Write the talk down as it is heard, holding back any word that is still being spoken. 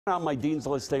On my Dean's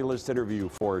List A-list interview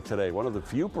for today, one of the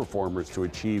few performers to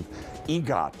achieve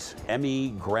EGOT,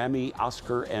 Emmy, Grammy,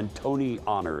 Oscar, and Tony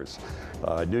honors.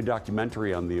 A new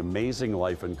documentary on the amazing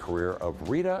life and career of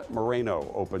Rita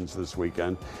Moreno opens this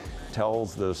weekend.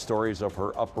 Tells the stories of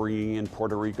her upbringing in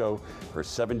Puerto Rico, her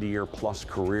 70-year-plus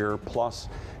career, plus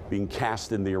being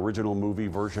cast in the original movie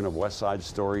version of West Side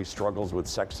Story, struggles with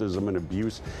sexism and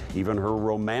abuse, even her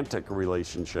romantic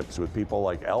relationships with people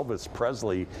like Elvis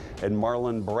Presley and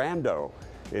Marlon Brando.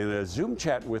 In a Zoom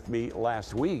chat with me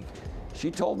last week,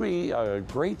 she told me a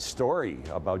great story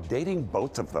about dating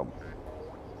both of them.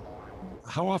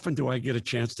 How often do I get a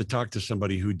chance to talk to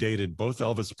somebody who dated both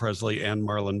Elvis Presley and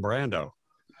Marlon Brando?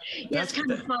 Yeah, it's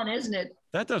kind of fun, isn't it?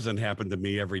 That doesn't happen to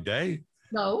me every day.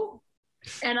 No.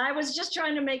 And I was just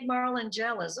trying to make Marlon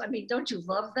jealous. I mean, don't you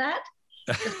love that?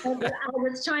 I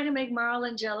was trying to make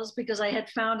Marlon jealous because I had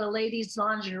found a lady's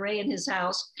lingerie in his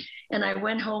house, and I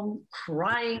went home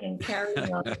crying and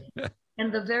carrying on.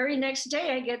 And the very next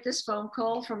day, I get this phone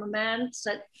call from a man that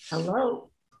said,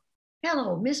 hello,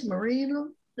 Miss Moreno.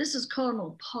 This is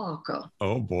Colonel Parker.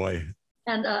 Oh, boy.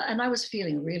 And I was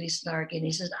feeling really snarky. And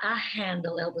he said, I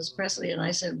handle Elvis Presley. And I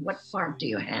said, what part do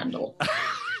you handle?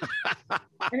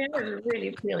 I mean, I was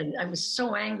really feeling, I was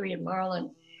so angry at Marlon.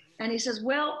 And he says,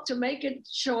 well, to make it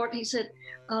short, he said,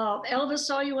 Elvis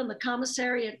saw you in the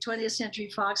commissary at 20th Century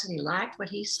Fox and he liked what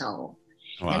he saw.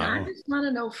 Wow. And I just want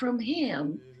to know from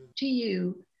him to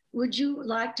you, would you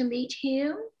like to meet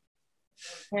him?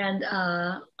 And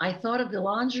I thought of the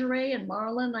lingerie and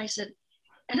Marlon. I said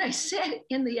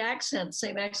in the accent,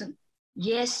 same accent,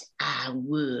 yes, I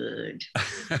would.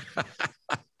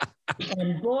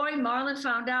 And boy, Marlon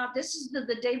found out. This is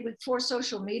the day before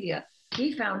social media.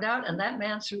 He found out, and that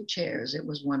man threw chairs. It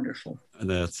was wonderful.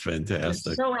 That's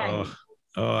fantastic. So angry.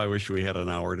 Oh, I wish we had an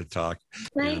hour to talk.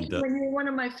 Thank you. You're one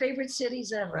of my favorite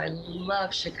cities ever. I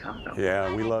love Chicago.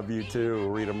 Yeah, we love you too,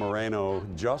 Rita Moreno.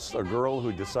 Just a Girl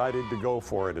Who Decided to Go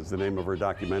For It is the name of her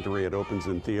documentary. It opens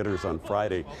in theaters on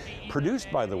Friday.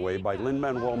 Produced, by the way, by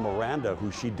Lin-Manuel Miranda,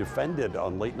 who she defended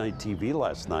on late night TV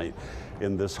last night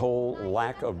in this whole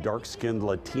lack of dark-skinned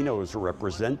Latinos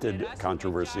represented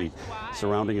controversy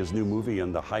surrounding his new movie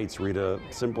In the Heights. Rita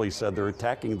simply said they're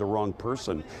attacking the wrong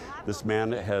person. This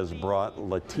man has brought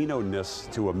Latino-ness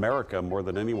to America more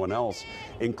than anyone else,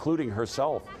 including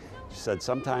herself. She said,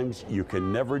 sometimes you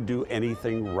can never do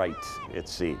anything right, it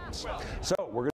seems. So